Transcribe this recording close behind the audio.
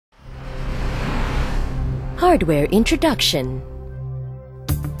Hardware introduction.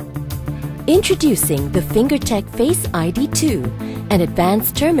 Introducing the FingerTec Face ID 2, an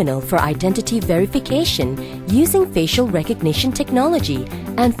advanced terminal for identity verification using facial recognition technology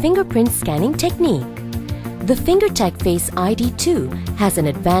and fingerprint scanning technique. The FingerTec Face ID 2 has an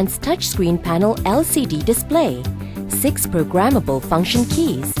advanced touchscreen panel LCD display, 6 programmable function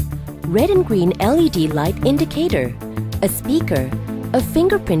keys, red and green LED light indicator, a speaker, a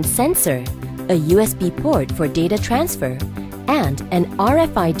fingerprint sensor, a USB port for data transfer, and an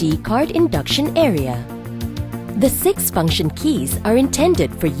RFID card induction area. The 6 function keys are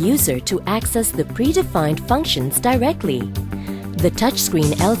intended for user to access the predefined functions directly. The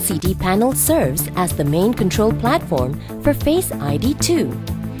touchscreen LCD panel serves as the main control platform for Face ID 2.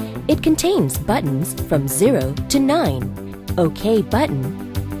 It contains buttons from 0 to 9, OK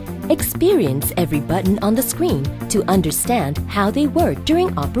button. Experience every button on the screen to understand how they work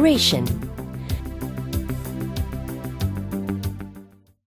during operation.